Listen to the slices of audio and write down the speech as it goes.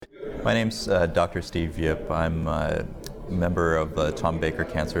My name's Dr. Steve Yip. I'm a member of the Tom Baker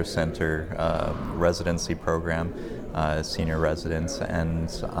Cancer Center residency program, senior residents, and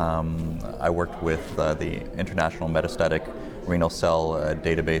I worked with the International Metastatic Renal Cell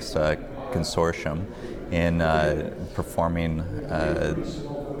Database Consortium in performing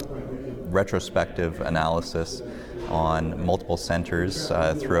retrospective analysis on multiple centers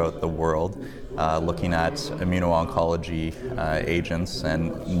throughout the world, looking at immuno-oncology agents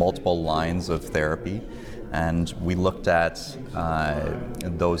and multiple lines of therapy. And we looked at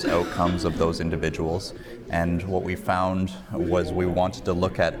those outcomes of those individuals. And what we found was we wanted to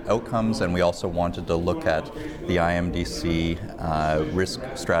look at outcomes, and we also wanted to look at the IMDC risk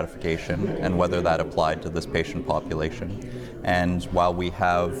stratification and whether that applied to this patient population. And while we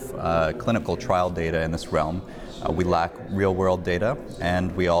have clinical trial data in this realm, we lack real-world data,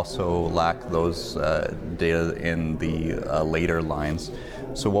 and we also lack those data in the later lines.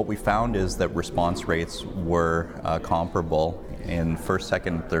 So what we found is that response rates were comparable in first,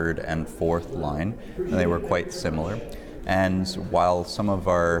 second, third, and fourth line, and they were quite similar. And while some of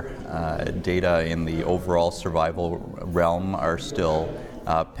our data in the overall survival realm are still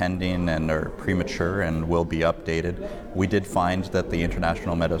pending and are premature and will be updated, we did find that the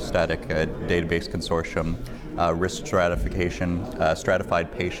International Metastatic Database Consortium risk stratification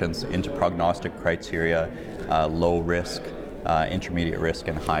stratified patients into prognostic criteria, low risk, intermediate risk,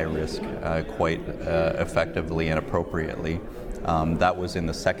 and high risk quite effectively and appropriately. That was in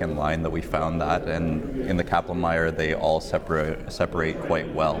the second line that we found that, and in the Kaplan-Meier they all separate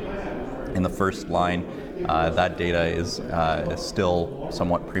quite well. In the first line, that data is still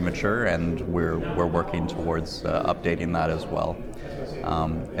somewhat premature, and we're working towards updating that as well.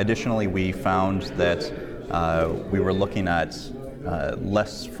 Additionally, we found that we were looking at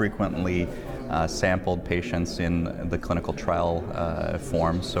less frequently sampled patients in the clinical trial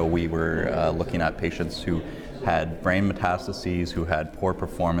form. So we were looking at patients who had brain metastases, who had poor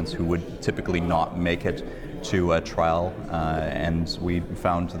performance, who would typically not make it to a trial, and we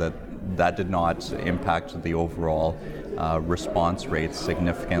found that that did not impact the overall response rates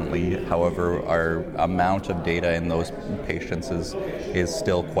significantly. However, our amount of data in those patients is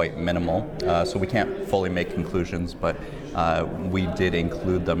still quite minimal, so we can't fully make conclusions, but we did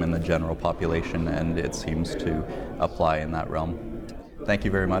include them in the general population, and it seems to apply in that realm. Thank you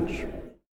very much.